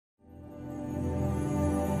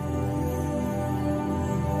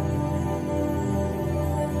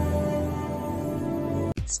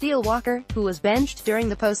Steele Walker, who was benched during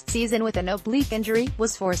the postseason with an oblique injury,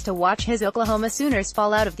 was forced to watch his Oklahoma Sooners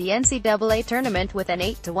fall out of the NCAA Tournament with an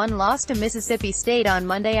 8-1 loss to Mississippi State on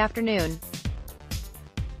Monday afternoon.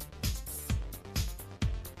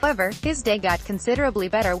 However, his day got considerably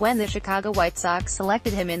better when the Chicago White Sox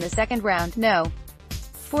selected him in the second round, No.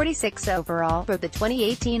 46 overall, for the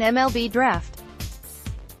 2018 MLB Draft.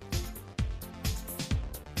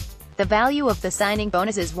 The value of the signing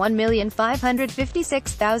bonus is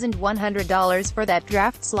 $1,556,100 for that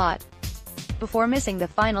draft slot. Before missing the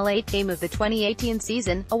final 8 games of the 2018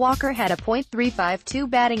 season, Walker had a .352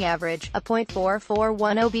 batting average, a .441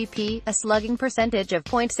 OBP, a slugging percentage of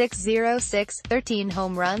 .606, 13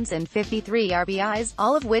 home runs and 53 RBIs,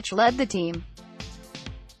 all of which led the team.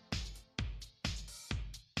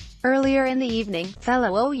 Earlier in the evening,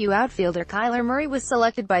 fellow OU outfielder Kyler Murray was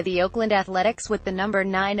selected by the Oakland Athletics with the number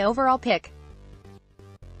 9 overall pick.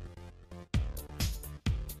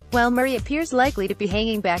 While Murray appears likely to be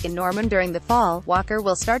hanging back in Norman during the fall, Walker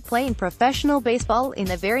will start playing professional baseball in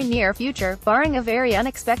the very near future, barring a very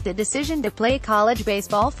unexpected decision to play college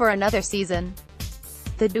baseball for another season.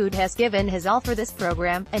 The dude has given his all for this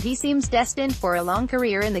program, and he seems destined for a long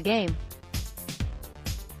career in the game.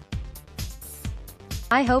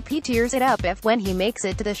 I hope he tears it up when he makes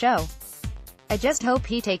it to the show. I just hope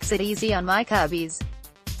he takes it easy on my Cubbies.